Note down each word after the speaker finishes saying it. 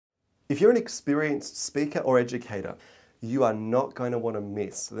If you're an experienced speaker or educator, you are not going to want to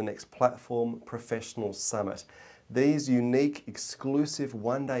miss the next Platform Professional Summit. These unique, exclusive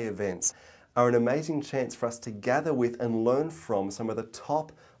one-day events are an amazing chance for us to gather with and learn from some of the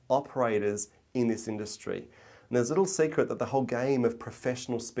top operators in this industry. And there's a little secret that the whole game of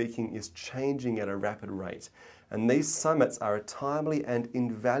professional speaking is changing at a rapid rate. And these summits are a timely and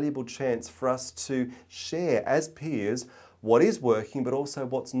invaluable chance for us to share as peers what is working, but also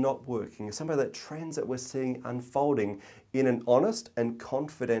what's not working. Some of the trends that we're seeing unfolding in an honest and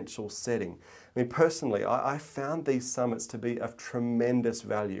confidential setting. I mean, personally, I found these summits to be of tremendous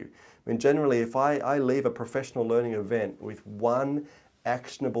value. I mean, generally, if I leave a professional learning event with one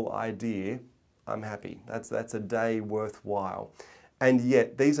actionable idea, I'm happy. That's a day worthwhile. And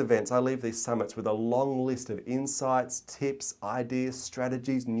yet, these events, I leave these summits with a long list of insights, tips, ideas,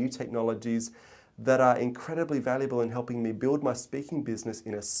 strategies, new technologies that are incredibly valuable in helping me build my speaking business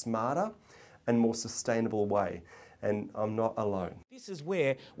in a smarter and more sustainable way. And I'm not alone. This is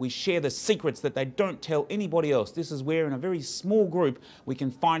where we share the secrets that they don't tell anybody else. This is where in a very small group we can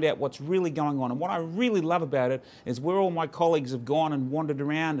find out what's really going on. And what I really love about it is where all my colleagues have gone and wandered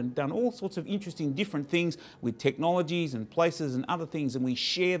around and done all sorts of interesting different things with technologies and places and other things, and we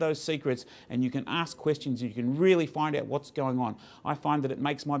share those secrets, and you can ask questions and you can really find out what's going on. I find that it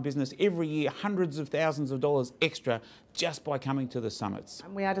makes my business every year hundreds of thousands of dollars extra just by coming to the summits.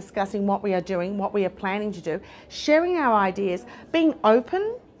 We are discussing what we are doing, what we are planning to do, sharing our ideas, being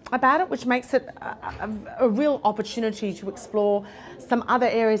open about it, which makes it a real opportunity to explore some other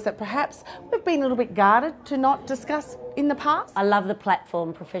areas that perhaps we've been a little bit guarded to not discuss in the past. I love the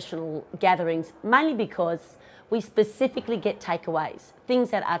platform professional gatherings, mainly because we specifically get takeaways, things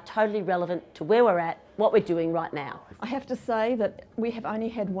that are totally relevant to where we're at, what we're doing right now. I have to say that we have only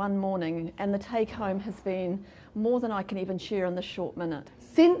had one morning and the take home has been more than I can even share in this short minute.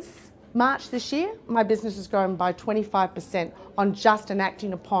 Since March this year, my business has grown by 25% on just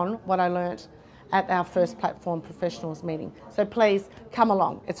enacting upon what I learnt at our first Platform Professionals meeting. So please come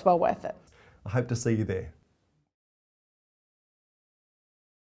along, it's well worth it. I hope to see you there.